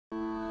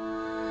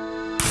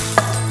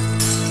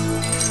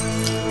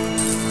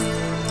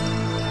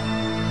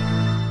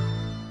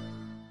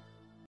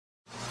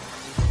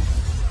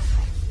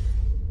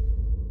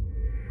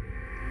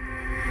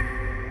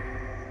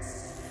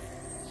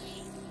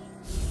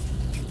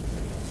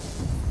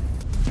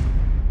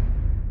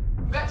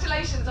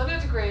Congratulations on your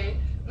degree,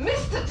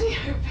 Mr.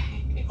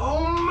 D.O.P.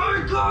 Oh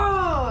my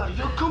God!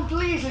 You're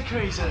completely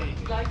crazy.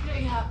 You like it? Are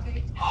you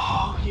happy?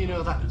 Oh, you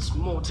know, that's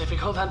more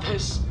difficult than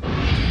this.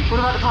 What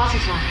about the party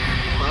tonight?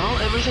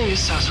 Well, everything is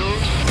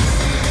settled.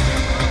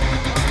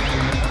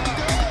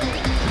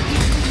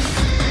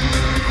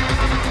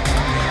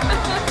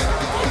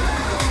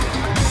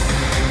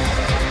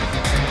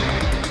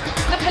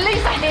 The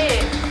police are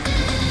here!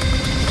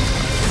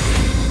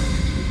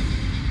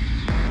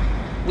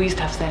 We used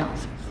to have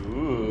seances.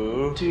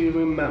 Ooh. Do you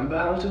remember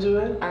how to do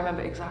it? I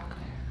remember exactly.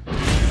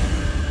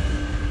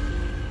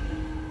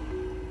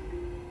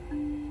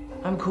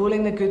 I'm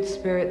calling the good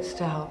spirits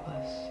to help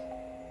us.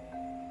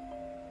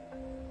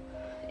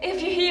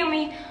 If you hear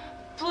me,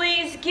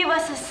 please give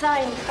us a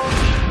sign.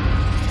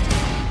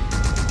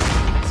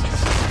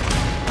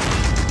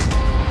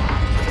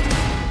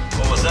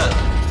 What was that?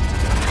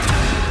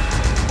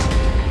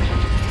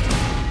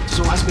 This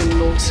all has been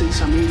locked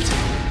since I moved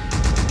here.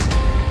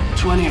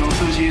 20 or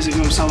 30 years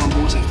ago, someone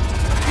bought it.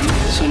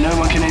 So no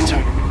one can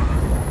enter.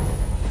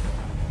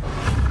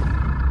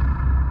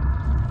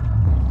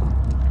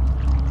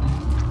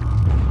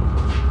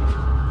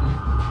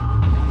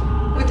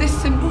 With this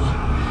symbol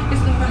is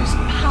the most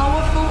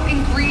powerful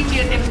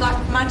ingredient in black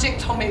magic,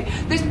 Tommy.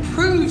 This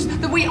proves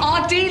that we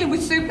are dealing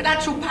with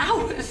supernatural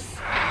powers.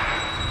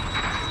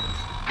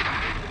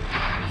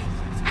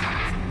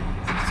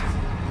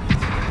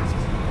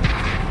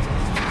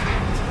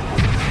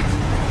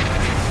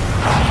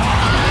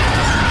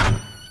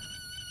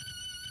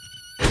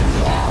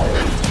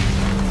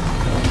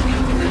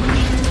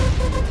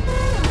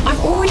 I've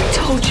already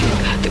told you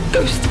that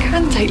ghosts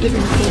can take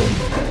living form.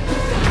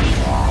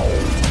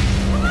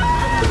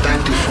 But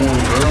that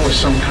deformed girl is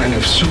some kind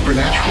of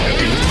supernatural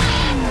being.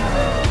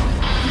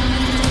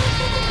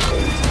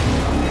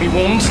 We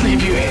won't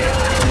leave you here.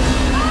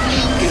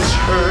 It's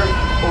her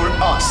or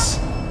us.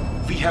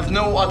 We have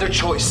no other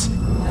choice.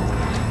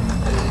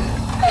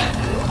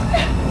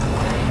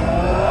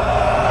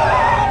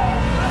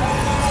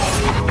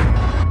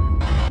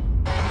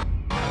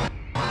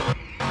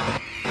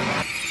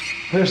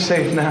 We're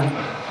safe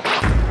now.